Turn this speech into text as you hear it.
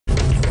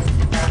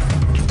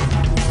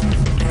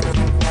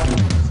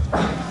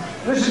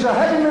This is a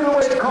heavy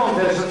middleweight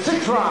contest of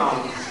 6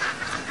 rounds.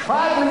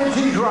 5 minutes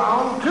each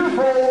round, 2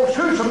 falls,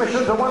 2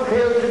 submissions and 1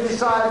 KO to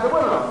decide the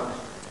winner.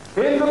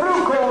 In the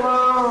blue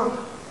corner,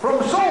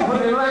 from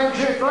Salford in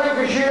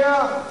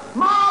Lancashire,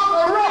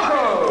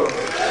 Rocco.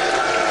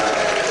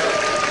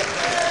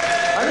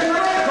 And in the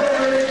red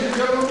corner, ladies and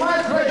gentlemen,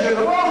 my pleasure,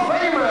 the world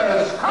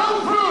famous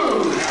Kung Fu.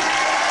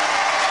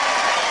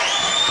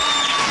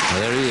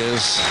 There he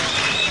is.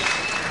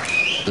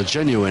 The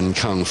genuine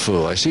Kung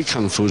Fu. I see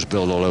Kung Fu's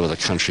built all over the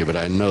country, but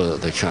I know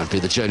that they can't be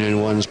the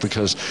genuine ones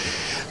because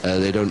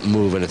they don't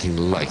move anything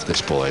like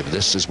this boy. But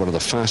this is one of the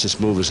fastest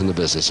movers in the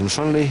business. And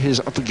finally, he's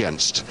up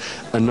against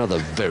another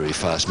very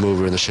fast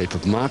mover in the shape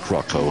of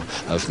Rocco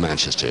of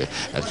Manchester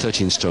at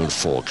 13 stone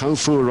 4. Kung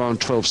Fu around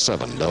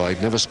 12'7", though I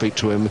never speak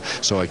to him,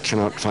 so I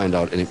cannot find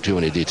out too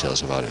many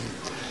details about him.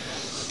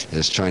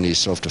 There's Chinese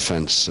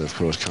self-defense, of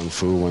course, Kung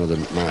Fu, one of the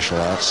martial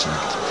arts,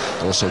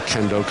 and also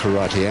Kendo,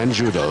 Karate, and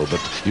Judo, but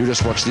you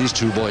just watch these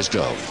two boys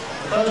go.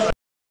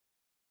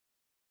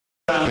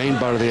 Main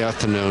bout of the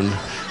afternoon,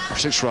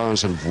 6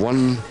 rounds and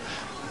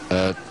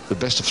the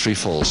best of 3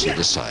 falls to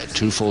decide.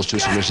 2 falls, 2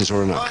 submissions,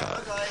 or a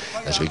knockout,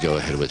 as we go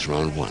ahead with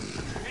round 1.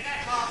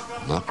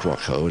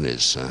 Rocco and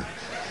his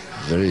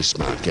very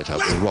smart get-up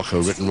with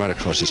Rocco written right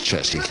across his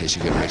chest in case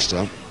you get mixed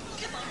up.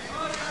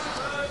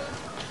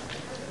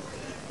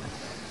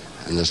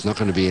 And there's not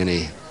going to be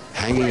any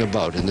hanging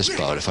about in this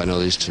bout if I know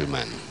these two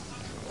men.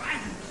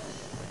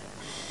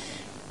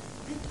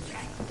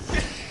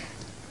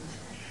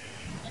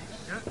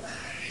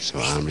 So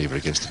arm lever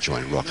against the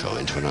joint, Rocco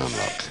into an arm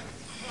lock.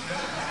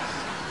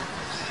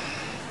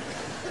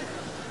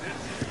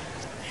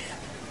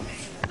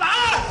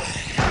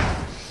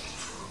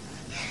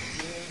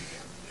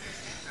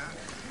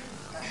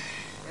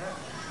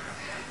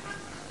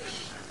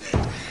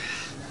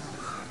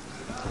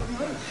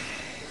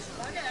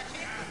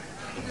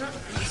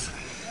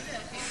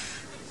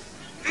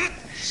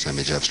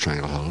 Semi-jab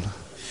stranglehold.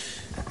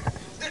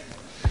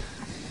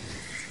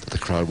 But the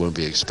crowd won't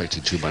be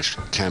expecting too much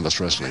canvas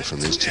wrestling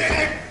from these two.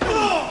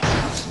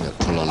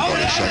 Pull-on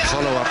body shot.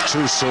 Follow up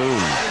too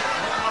soon.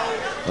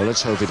 Well,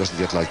 let's hope he doesn't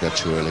get like that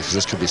too early, because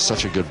this could be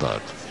such a good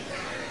bout.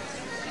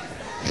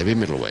 Heavy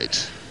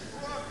middleweight.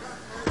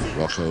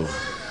 Rocco,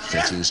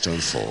 13 stone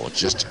 4.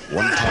 Just 1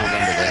 pound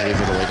under the heavy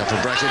middleweight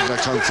upper bracket. The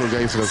Kung Fu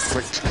going for a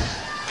quick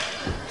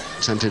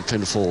attempted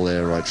pinfall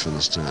there right from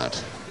the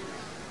start.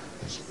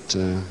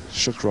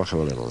 Shook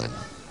Rocco a little then.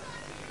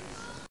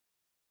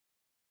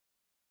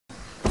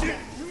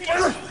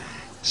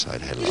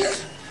 Side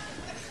headlock.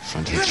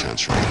 Front head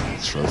chancery.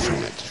 Throw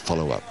from it.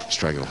 Follow up.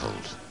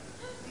 Stranglehold.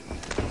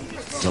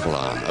 Double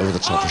arm. Over the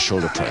top of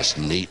shoulder press.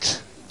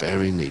 Neat.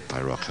 Very neat by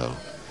Rocco.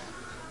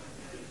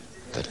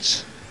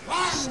 But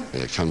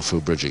Kung Fu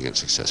bridging it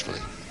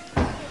successfully.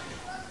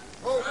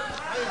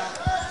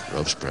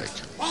 Ropes break.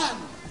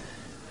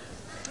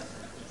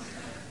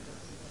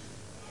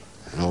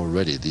 And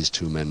already these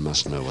two men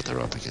must know what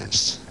they're up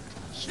against.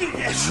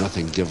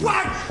 Nothing given or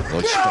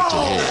expected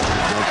here.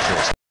 No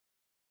course.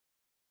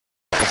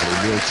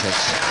 Mule kick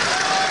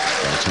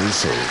by Kung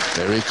Fu.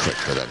 Very quick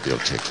for that mule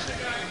kick.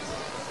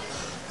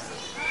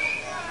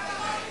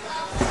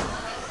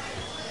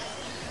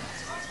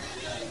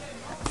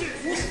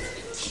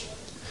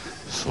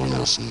 For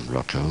Nelson,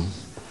 Rocco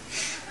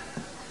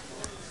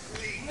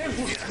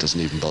doesn't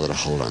even bother to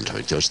hold on to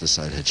it. Goes to the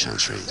side head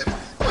chancery.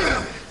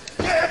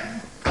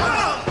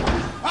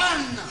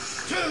 1,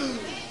 2,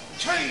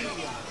 3,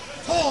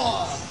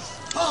 4,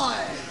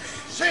 5,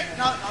 6.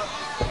 No.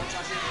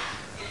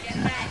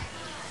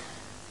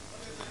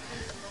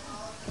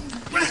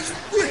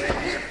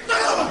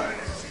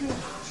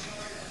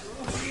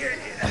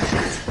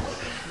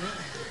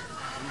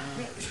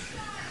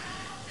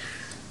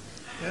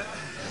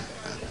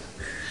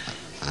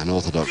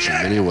 Unorthodox in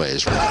many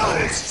ways,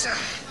 but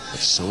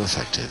so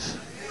effective.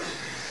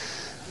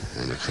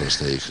 And of course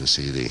there you can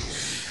see the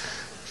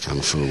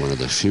Kung Fu, one of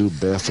the few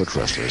barefoot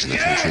wrestlers in the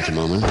country at the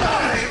moment. A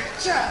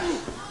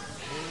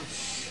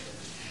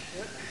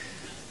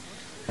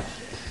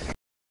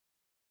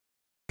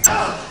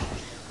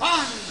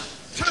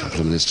couple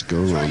of minutes to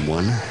go, round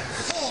 1. 4,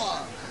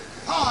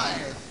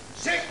 5,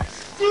 6.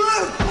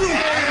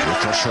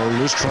 Crotch hold,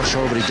 loose crotch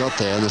hold, but he got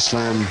there, and the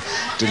slam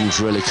didn't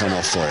really come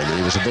off for him. And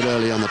he was a bit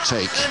early on the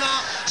take,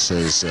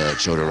 says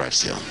Joe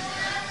DeRazio.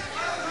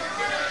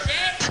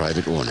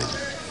 Private warning,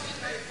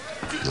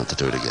 not to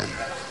do it again.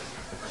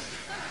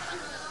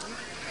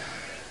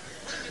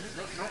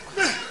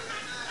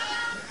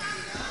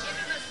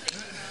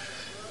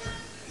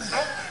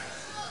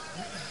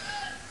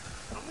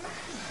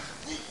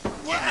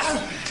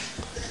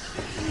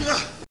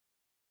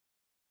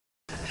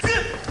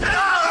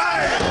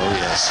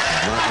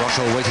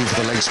 Rocco waiting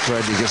for the leg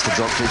spread. He gets the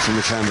drop kick from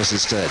the canvas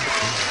instead.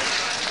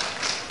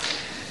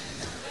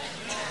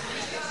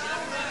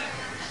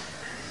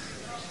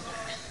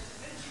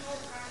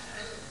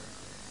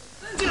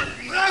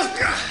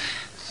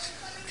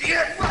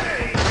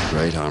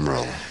 Great arm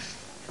roll.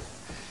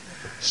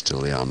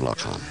 Still the arm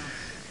lock on.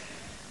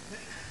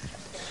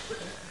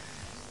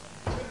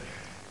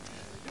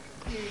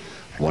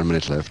 1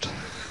 minute left.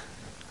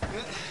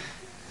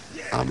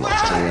 I'm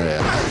lost in the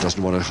air.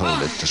 Doesn't want to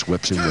hold it, just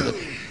whips him with it.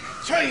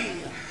 3,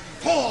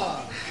 4,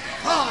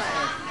 5,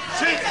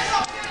 6,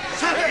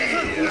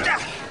 7.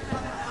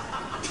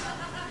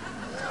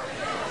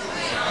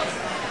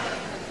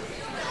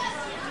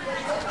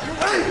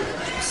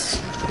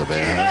 For the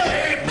bear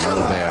hug.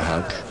 Another bear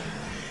hug.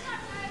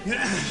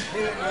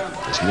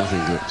 There's nothing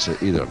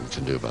that either of them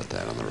can do about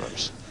that on the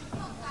ropes.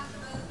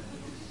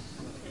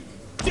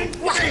 A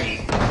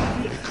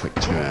quick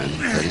turn,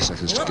 30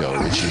 seconds to go,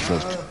 reaching for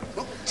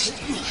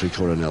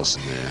three-quarter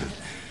Nelson there.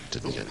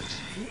 Didn't get it.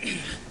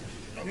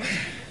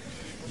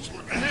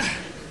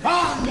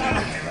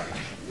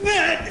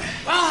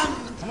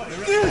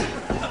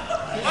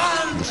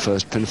 The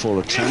first pinfall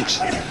attempt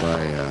by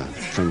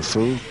Kung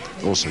Fu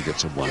also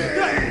gets a 1.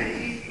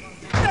 And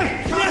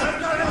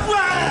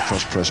a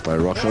cross press by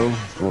Rocco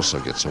also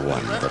gets a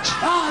 1, but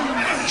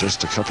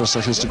just a couple of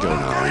seconds to go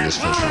now in this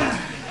first round.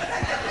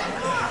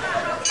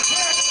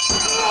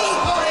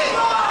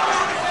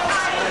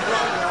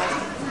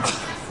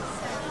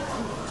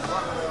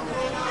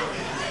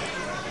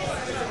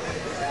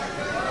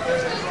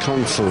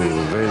 Kung Fu,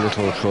 very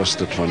little, of course,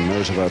 that one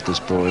knows about this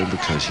boy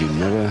because he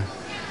never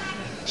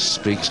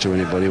speaks to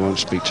anybody, won't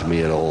speak to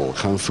me at all.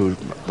 Kung Fu,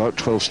 about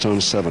 12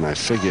 stone 7, I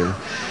figure,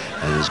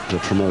 and the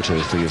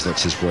promoter figures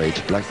that's his weight.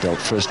 Black belt,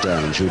 first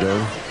dan in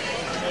judo.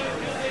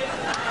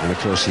 And of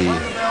course he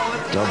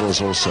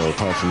doubles also,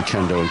 apart from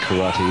kendo and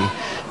karate,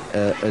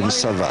 in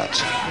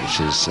savat, which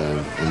is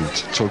in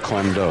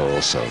taekwondo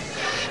also.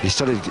 He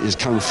studied his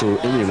Kung Fu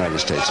in the United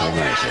States of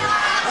America.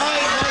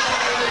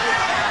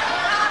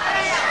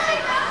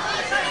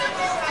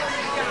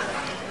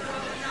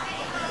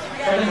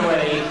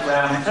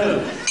 Round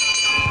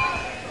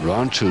 2.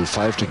 Round 2,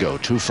 5 to go.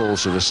 2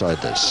 falls to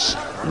decide this.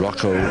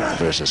 Rocco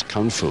versus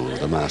Kung Fu,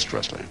 the masked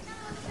wrestler. 1,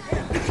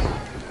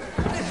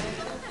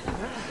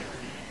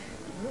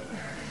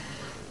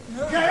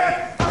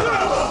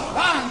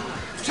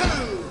 2,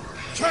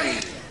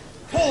 3,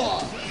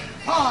 4,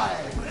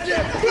 5.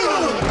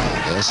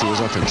 Yes, he was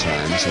up in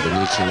time, so the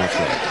knee came up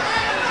right.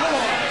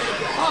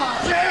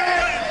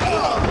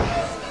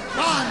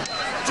 1,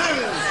 2,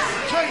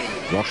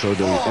 3. Rocco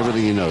doing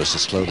everything he knows to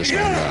slow this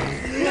man down.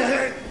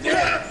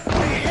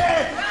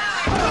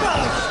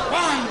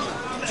 1,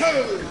 2,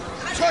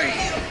 3,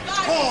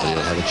 4,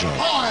 He'll have a job.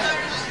 5,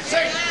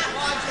 6,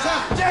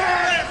 7.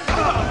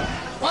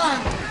 1,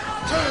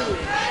 2,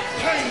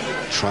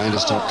 3. Trying to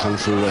stop Kung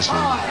Fu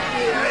wrestling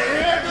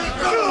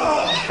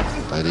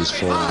by these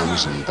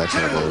forearms and back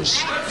elbows.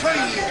 3,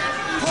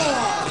 4,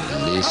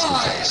 And knees to the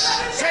face.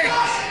 6,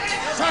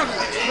 7.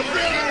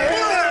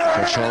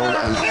 Control,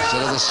 and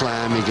instead of the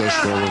slam, he goes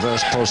for a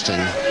reverse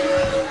posting.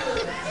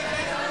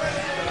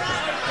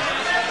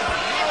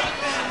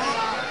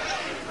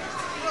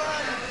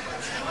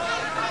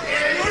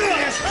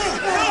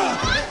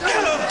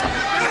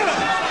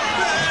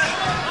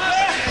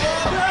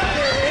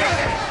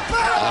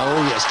 Oh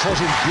yes, caught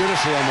him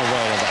beautifully on the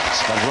way with that.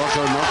 But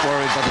Rocco not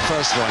worried by the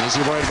first one. Is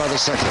he worried by the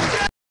second?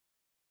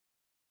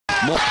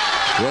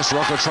 Yes,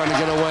 Rocco trying to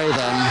get away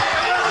then.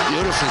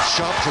 Beautiful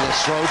chop to the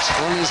throat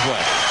on his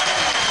way.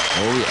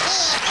 Oh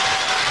yes.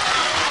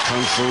 Kung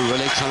Fu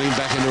really coming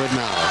back into it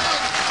now.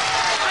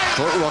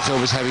 Thought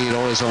Rocco was having it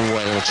all his own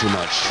way a little too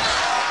much.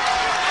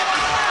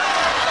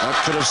 That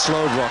could have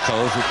slowed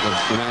Rocco,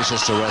 the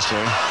Manchester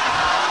wrestler.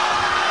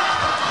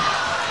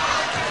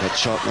 That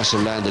shot must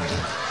have landed.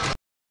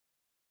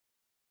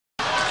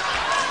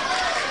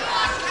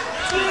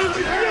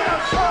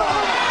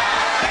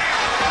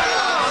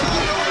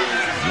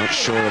 Not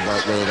sure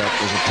about whether that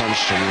was a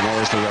punch, and nor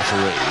was the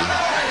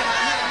referee.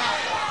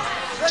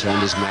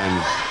 Turned his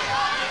man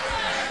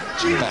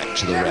back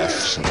to the ref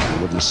so that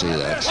he wouldn't see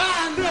that.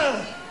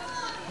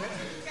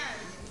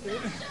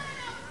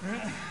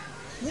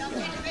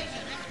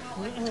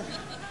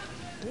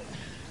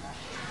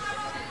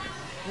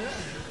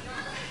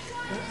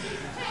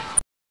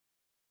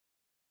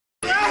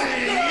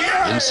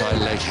 Inside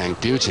leg hang,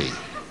 beauty.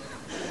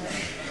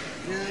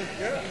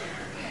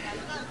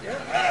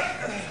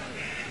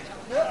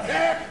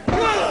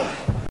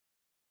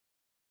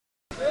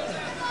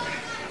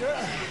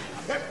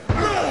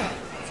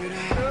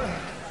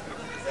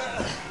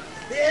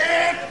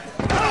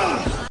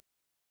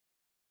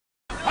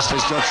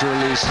 He's got to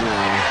release now.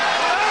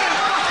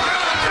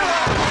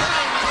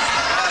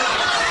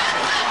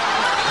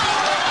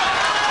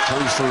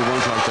 Kung Fu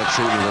won't like that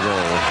treatment at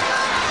all.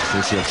 I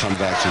think he'll come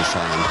back to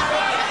find.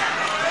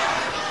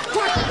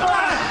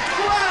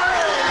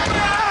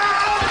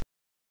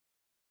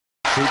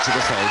 Feet to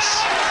the face.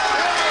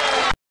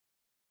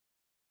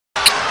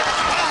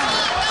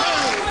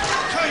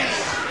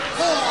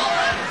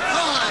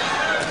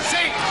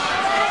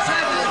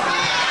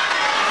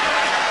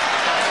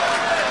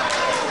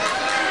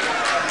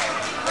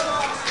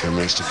 10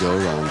 minutes to go,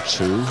 round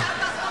 2.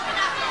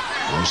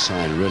 No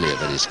sign really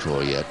of any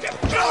score yet, but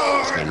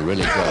it's been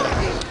really good.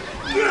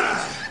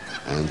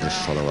 And the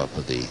follow-up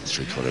with the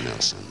three-quarter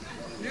Nelson.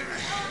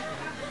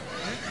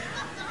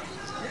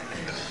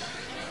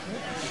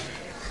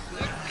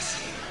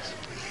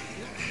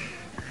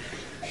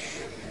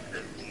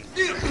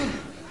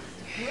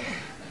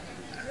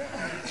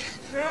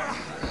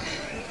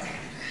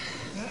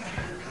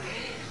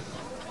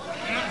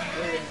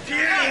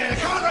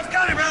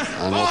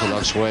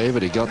 unorthodox way,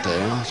 but he got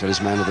there. Got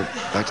his man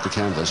back to the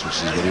canvas, which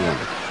is what he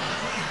wanted.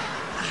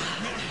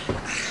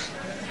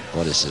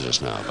 Body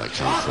scissors now by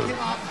Kung Fu.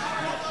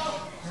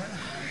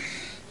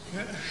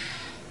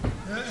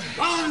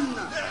 One.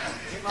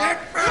 Get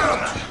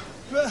out.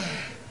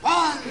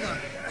 One.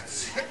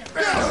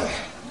 Go.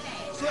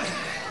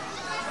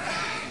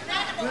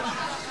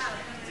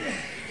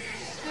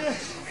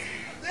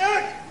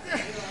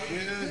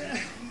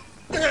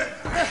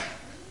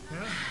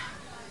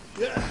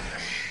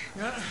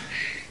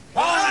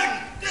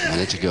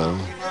 Minute to go.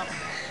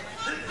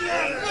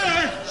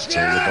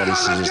 Still the body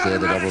scissors there,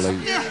 the double leg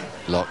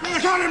lock.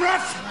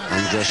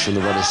 Undressed from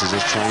the body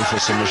scissors, trying for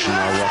submission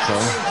now, Rocco.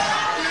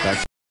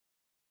 Back.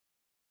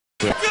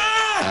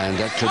 And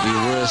that could be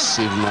worse,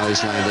 even though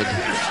he's landed.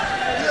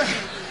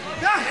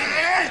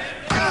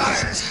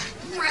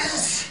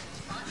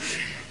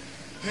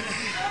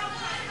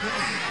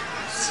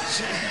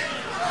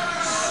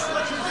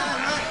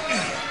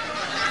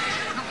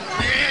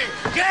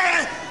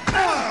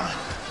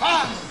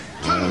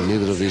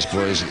 Neither of these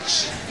boys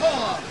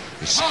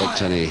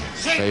expect any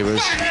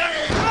favors,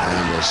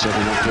 and they're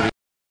certainly not giving.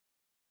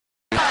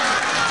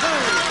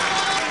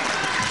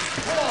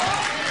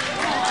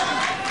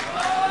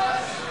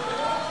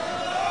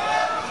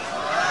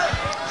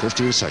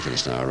 15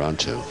 seconds now, round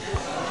two.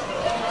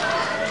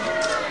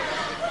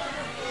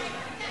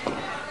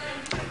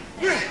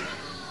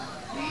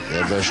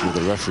 Their version of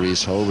the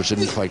referee's hold, which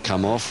didn't quite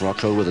come off.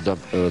 Rocco with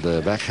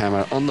the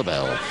backhammer on the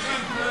bell.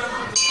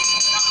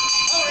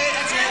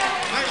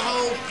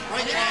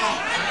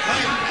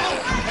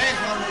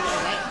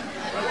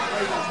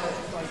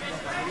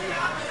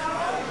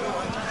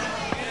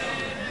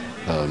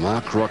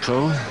 Mark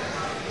Rocco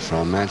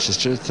from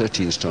Manchester,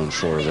 13 stone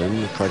 4 of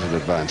him, quite an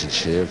advantage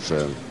here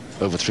for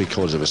over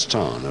 3/4 of a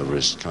stone over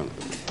his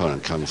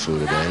opponent Kung Fu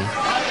today.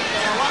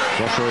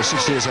 Rocco has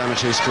 6 years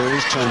amateur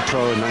experience, turned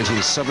pro in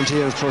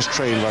 1970, and of course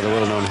trained by the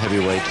well-known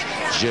heavyweight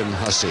Jim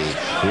Hussey,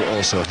 who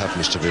also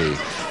happens to be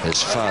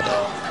his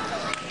father.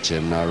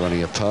 Jim now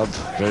running a pub,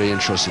 very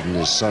interested in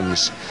his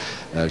son's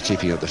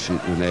keeping up the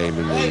name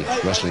in the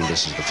wrestling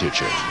business of the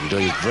future. And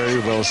doing it very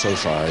well so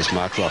far is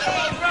Mark Rocco.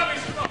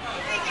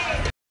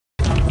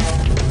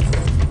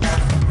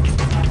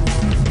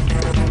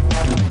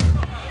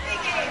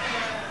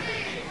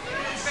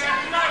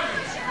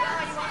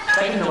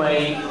 Taking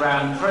away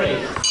round three.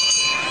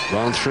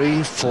 Round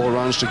three, 4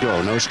 rounds to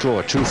go. No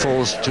score. 2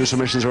 falls, 2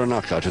 submissions or a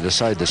knockout to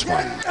decide this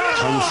one.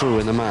 Kung Fu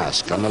in the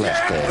mask on the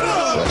left there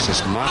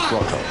versus Mark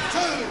Rocco.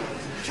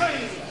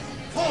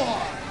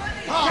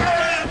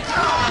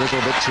 A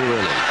little bit too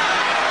early.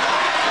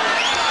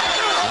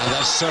 And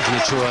that's certainly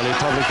too early.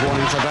 Public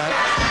warning for that.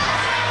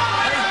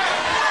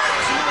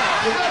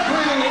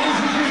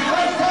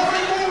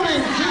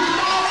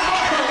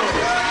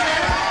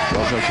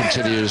 Rocco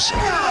continues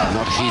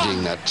not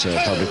heeding that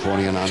public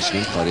warning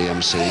announcement by the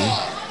MC.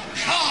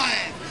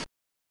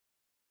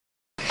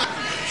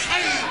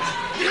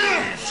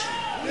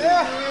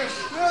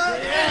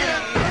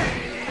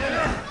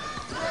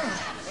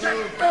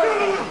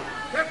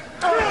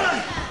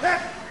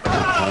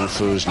 Kung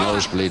Fu's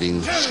nose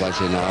bleeding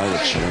slightly now,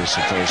 which I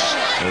suppose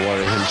will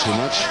worry him too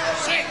much.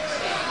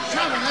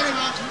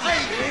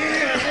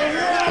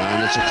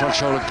 And it's a crotch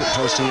shoulder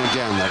posting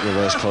again, that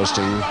reverse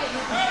posting.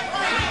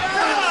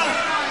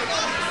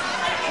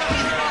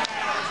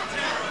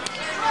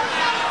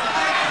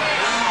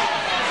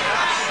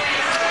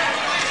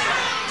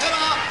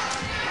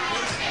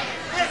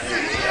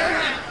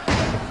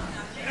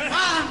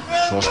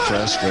 Cross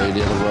press, very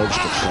near the ropes,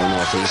 but thrown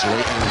off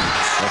easily. And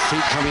the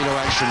feet coming to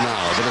action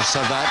now. A bit of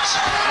savat.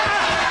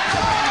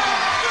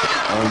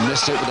 Oh,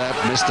 missed it with that.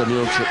 Missed the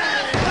mule kick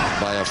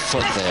by a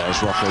foot there as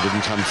Rocco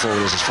didn't come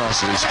forward as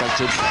fast as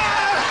expected.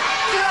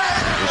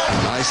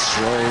 Nice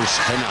roll,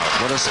 spin out.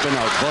 What a spin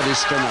out, body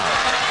spin out.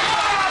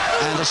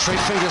 And the straight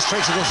finger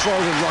straight to the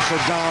throat, and Rocco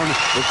down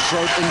with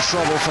throat in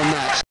trouble from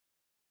that.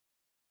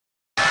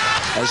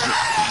 As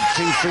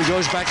King Fu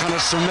goes back on a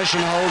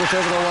submission hold, if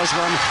ever there was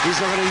one. He's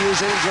not going to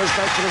use it. He goes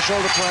back for the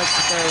shoulder press.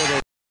 There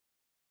it is.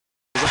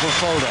 The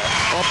folder,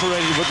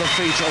 operated with the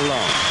feet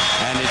alone.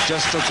 And it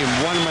just took him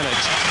 1 minute,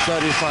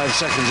 35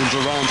 seconds into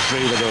round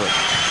 3 to do it.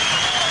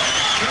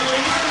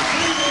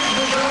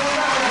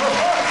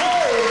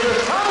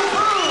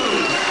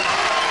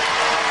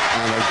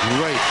 And a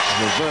great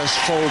reverse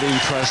folding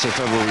press, if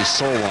ever we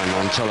saw one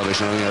on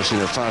television. I think I've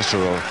seen a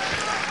faster or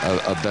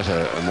a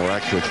better, a more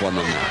accurate one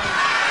than that.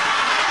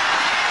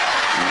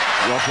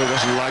 Rocco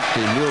doesn't like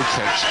the mule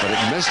kicks, but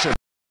it missed him.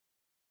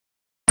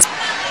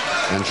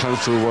 And Kung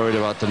Fu worried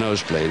about the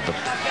nosebleed, but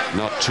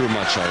not too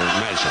much, I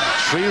imagine.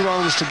 3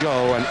 rounds to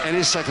go, and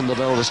any second the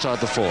bell will start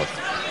the 4th.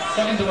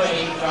 Second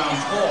away, round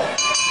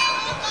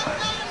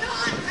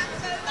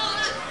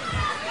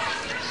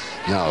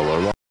 4. Now,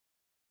 Rocco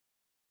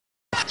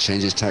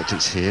changes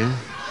tactics here.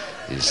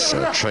 He's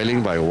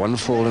trailing by 1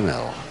 fall in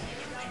L.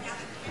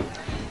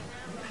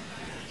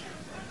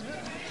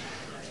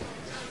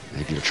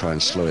 Maybe he'll try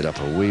and slow it up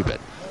a wee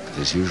bit.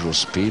 His usual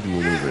speed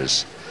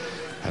maneuvers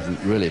haven't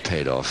really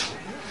paid off.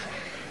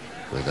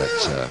 with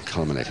that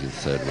culminating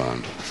third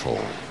round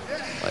fall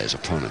by his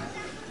opponent.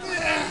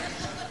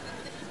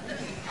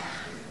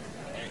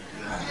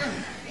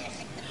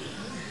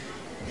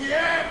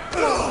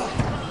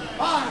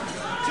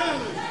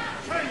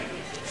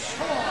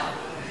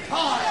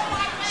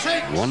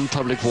 One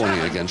public warning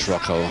against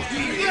Rocco.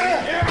 He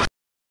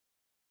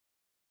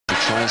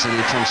tries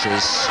any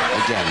punches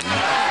again.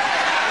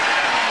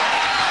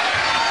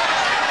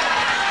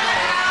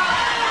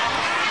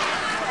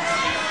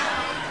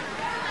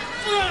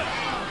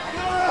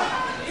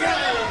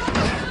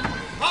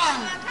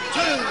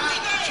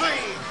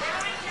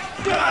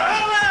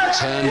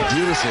 Turned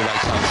beautifully by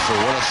Kung Fu.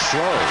 What a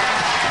throw.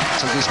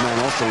 Took his man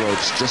off the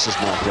ropes just as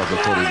Mark Rocco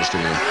thought he was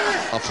going to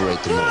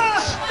operate the move.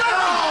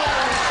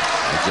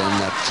 Again,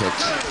 that kick,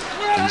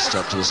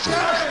 in-step to the stomach.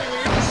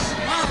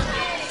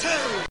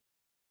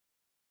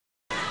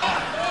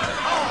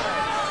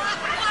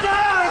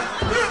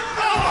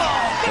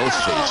 Both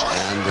feet,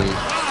 and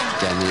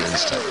again the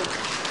instep.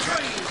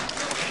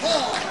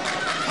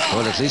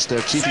 Well, at least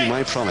they're keeping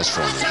my promise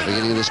from me at the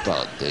beginning of this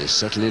bout. They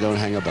certainly don't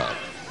hang about.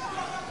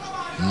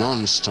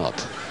 Non-stop.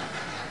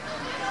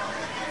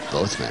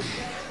 Both men.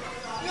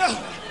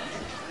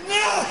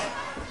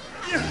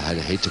 I'd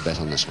hate to bet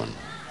on this one.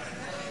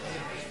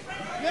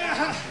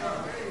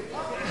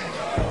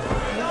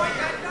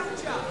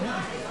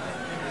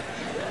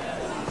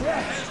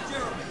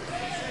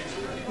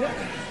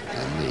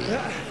 And knee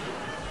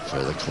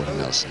for the quarter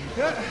Nelson.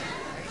 Go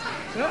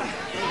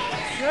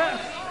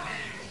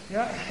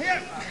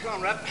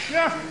on, Rep.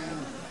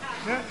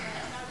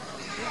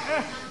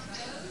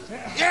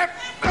 Yep.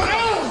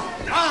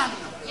 1,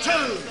 2,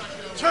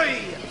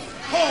 3,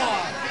 4,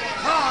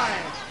 5,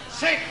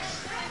 6,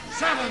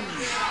 7,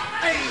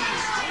 8.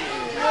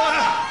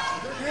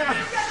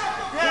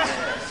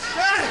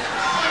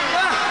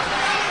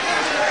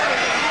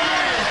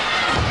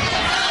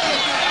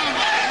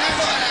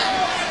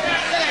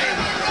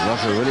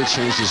 Rocco really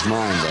changed his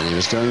mind then. He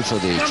was going for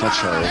the clutch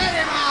hold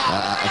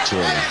too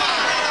early.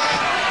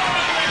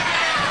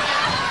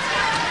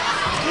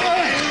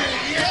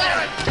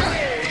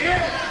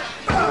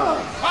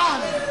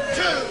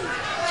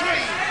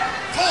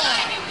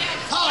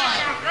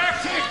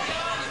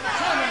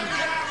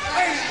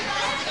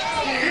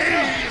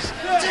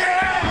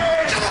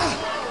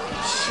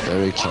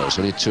 Very close,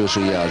 only 2 or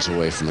 3 yards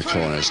away from the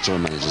corner. Still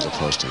manages a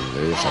posting,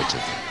 very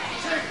effective.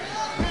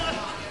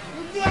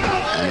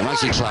 And the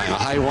monkey climb, a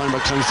high one,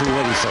 but Kung Fu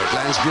waiting for it.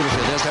 Lands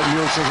beautifully. There's that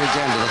mule kick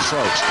again to the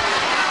throat.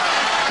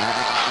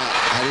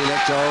 Had he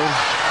let go?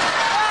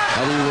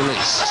 Had he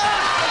released?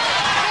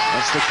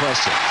 That's the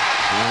question.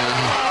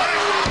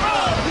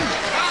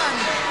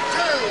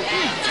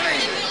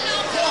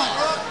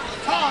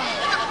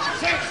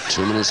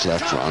 2 minutes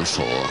left, round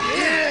 4.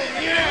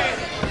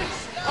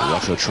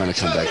 Rocco trying to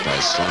come back by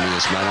slamming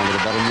his man onto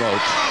the bottom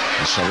rope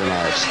and shove him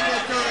out.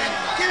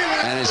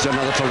 And he's got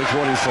another public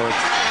warning for it.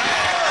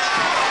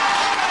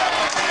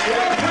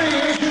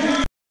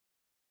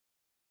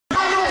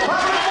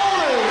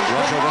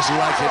 Rocco doesn't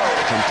like it,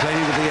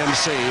 complaining to the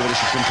MC, but he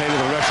should complain to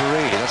the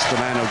referee. That's the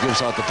man who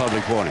gives out the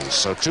public warnings.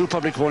 So 2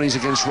 public warnings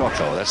against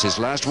Rocco. That's his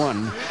last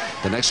one.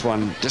 The next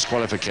one,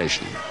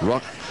 disqualification.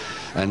 Rock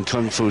and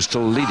Kung Fu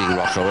still leading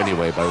Rocco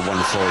anyway by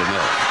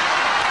 1-4-0.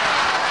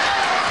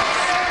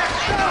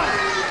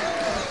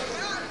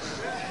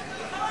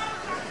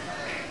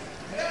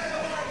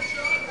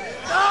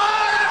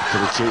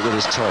 Pretty cute with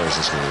his toes,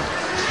 this man.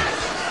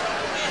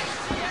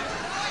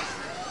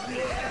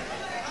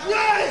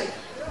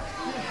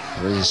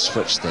 Really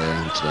switched there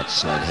into that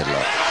side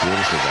headlock.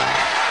 Beautifully done.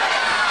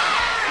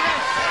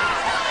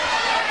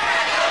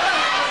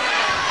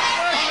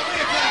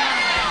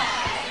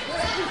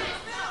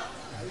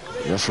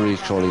 Referee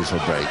calling for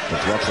break,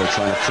 but Rocco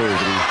trying to prove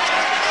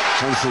that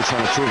Kung Fu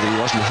trying to prove that he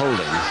wasn't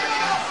holding.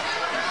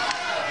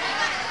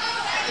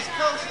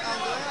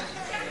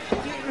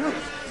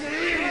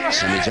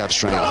 Semi-jab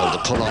stranglehold, the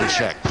pull-on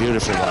check.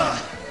 Beautiful one.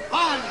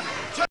 1,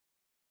 2,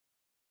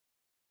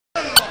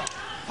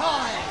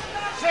 5,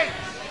 6,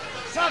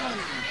 7,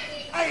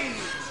 8,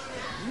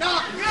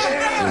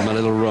 9. In my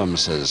little room,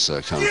 says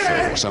Kung Fu,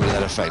 or something to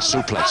that effect.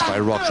 Suplex by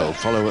Rocco.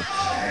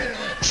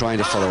 Trying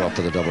to follow up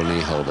with a double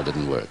knee hold, but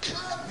didn't work.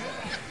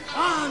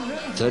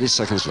 30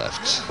 seconds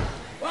left.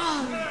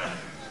 1.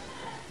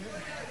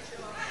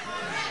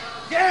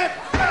 Get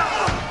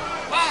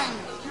 1,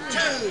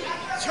 2,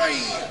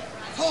 3,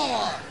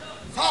 4,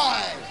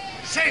 5,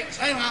 6,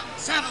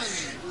 7,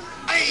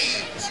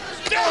 8.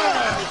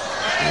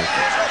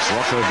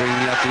 Rocco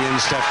bringing up the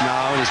instep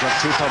now, and he's got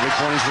 2 public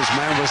warnings. This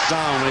man was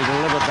down when he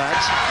delivered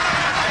that.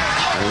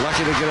 And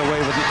lucky to get away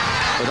with it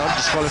without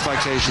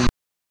disqualification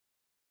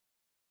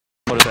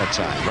at that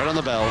time. Right on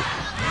the bell.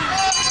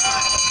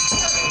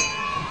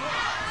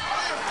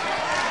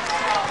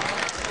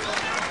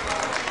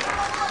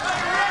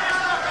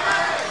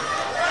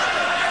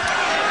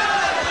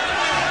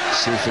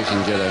 See if we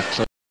can get a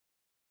close.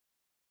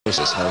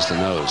 How's the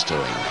nose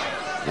doing?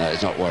 No,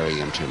 it's not worrying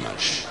him too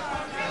much.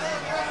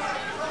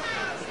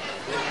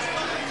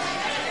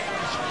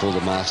 Pull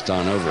the mask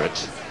down over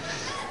it.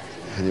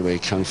 Anyway,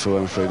 Kung Fu,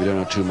 I'm afraid we don't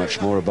know too much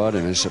more about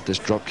him, except this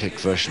drop-kick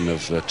version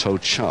of toe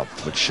chop,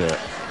 which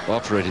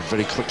operated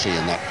very quickly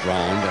in that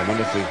round. I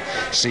wonder if we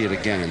see it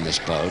again in this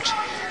bout,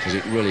 because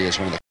it really is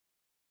one of the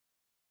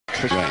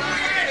quick ring.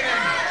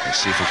 Let's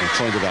see if we can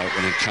point it out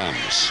when it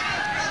comes.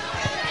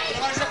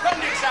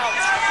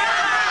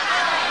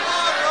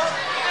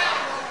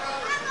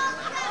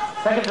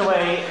 Seconds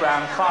away,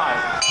 round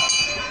 5.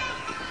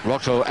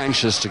 Rocco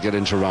anxious to get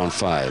into round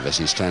 5 as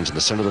he stands in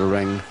the center of the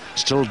ring,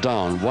 still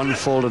down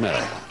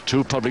 1-0.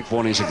 2 public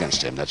warnings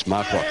against him. That's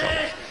Mark Rocco.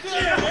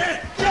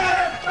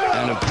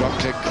 And a drop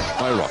kick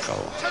by Rocco.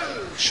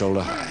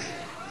 Shoulder high.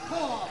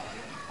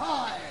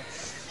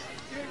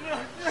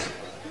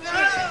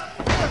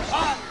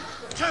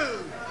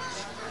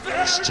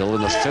 Still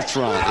in the 5th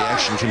round. The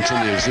action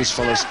continues. These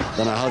fellas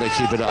don't know how they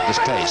keep it up, this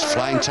pace.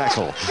 Flying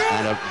tackle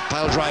and a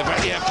pile driver.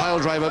 Yeah, pile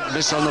driver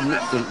missed on the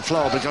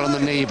floor, but got on the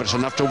knee, but it's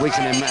enough to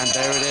weaken him, and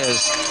there it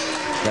is.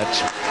 That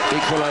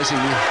equalizing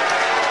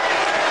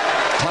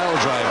pile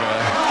driver.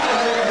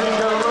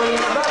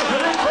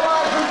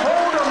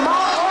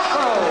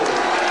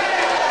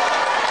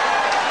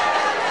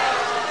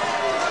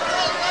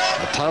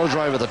 A pile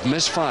driver that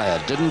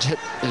misfired, didn't hit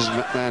his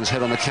man's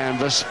head on the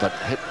canvas, but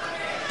hit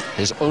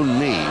his own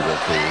knee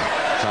with the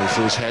Kung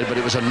Fu's head, but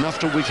it was enough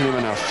to weaken him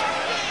enough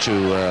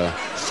to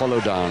follow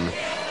down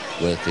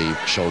with the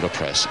shoulder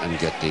press and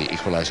get the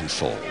equalizing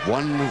fall.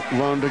 1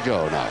 round to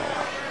go now.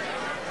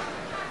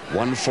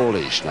 1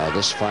 each. Now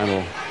this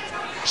final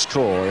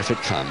score, if it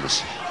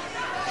comes,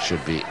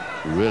 should be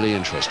really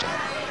interesting.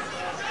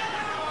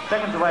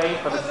 Seconds away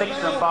for the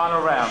 6th and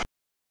final round.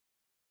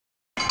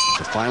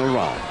 The final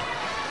round.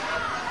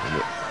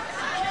 And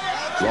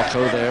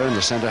Rocco there in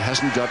the center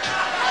hasn't got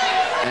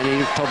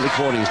any public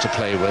warnings to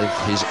play with.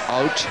 He's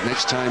out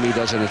next time he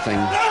does anything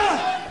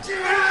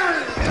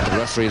the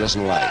referee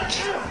doesn't like.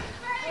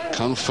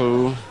 Kung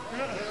Fu,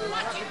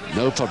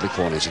 no public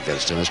warnings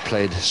against him, has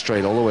played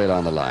straight all the way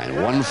down the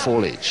line. 1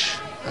 each,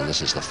 and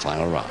this is the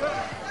final round.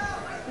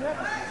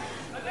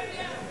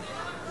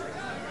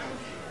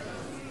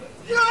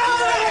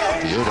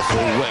 Beautiful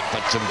whip,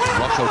 but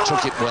Rocco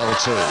took it well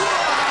too.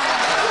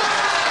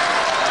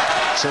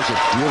 Took it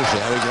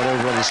beautifully, how he got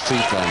over on his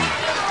feet then.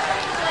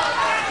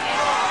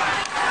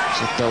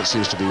 That belt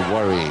seems to be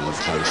worrying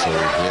Kung Fu.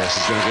 Yes,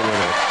 he's going to get rid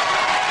of it.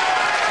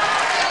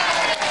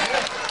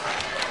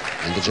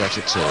 And the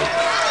jacket too.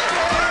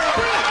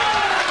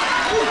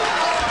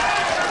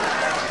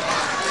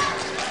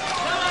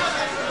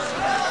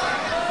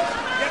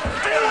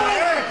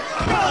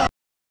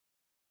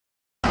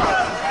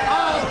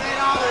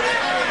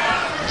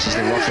 This is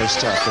the Rocco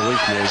stuff. The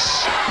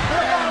weakness.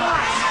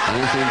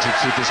 Anything to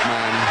keep his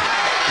man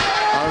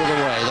out of the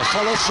way. The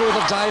follow through,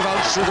 the dive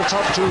out through the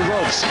top 2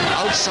 ropes.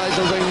 Outside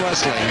the ring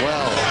wrestling.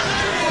 Well,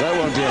 that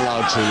won't be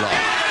allowed too long.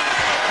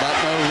 But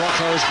no,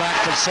 Rocco's back,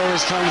 but so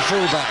is Kung Fu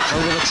back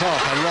over the top,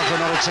 and Rocco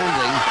not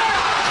attending.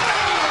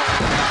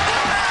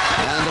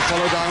 And the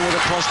follow down with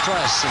a cross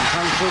press, and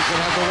Kung Fu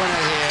could have the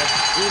winner here.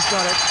 He's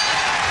got it.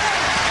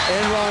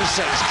 In round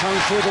 6, Kung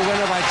Fu the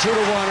winner by 2-1,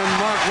 and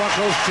Mark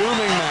Rocco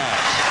fuming mad.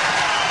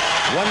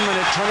 1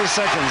 minute, 20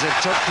 seconds it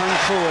took Kung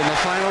Fu in the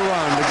final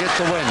round to get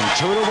the win.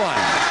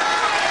 2-1.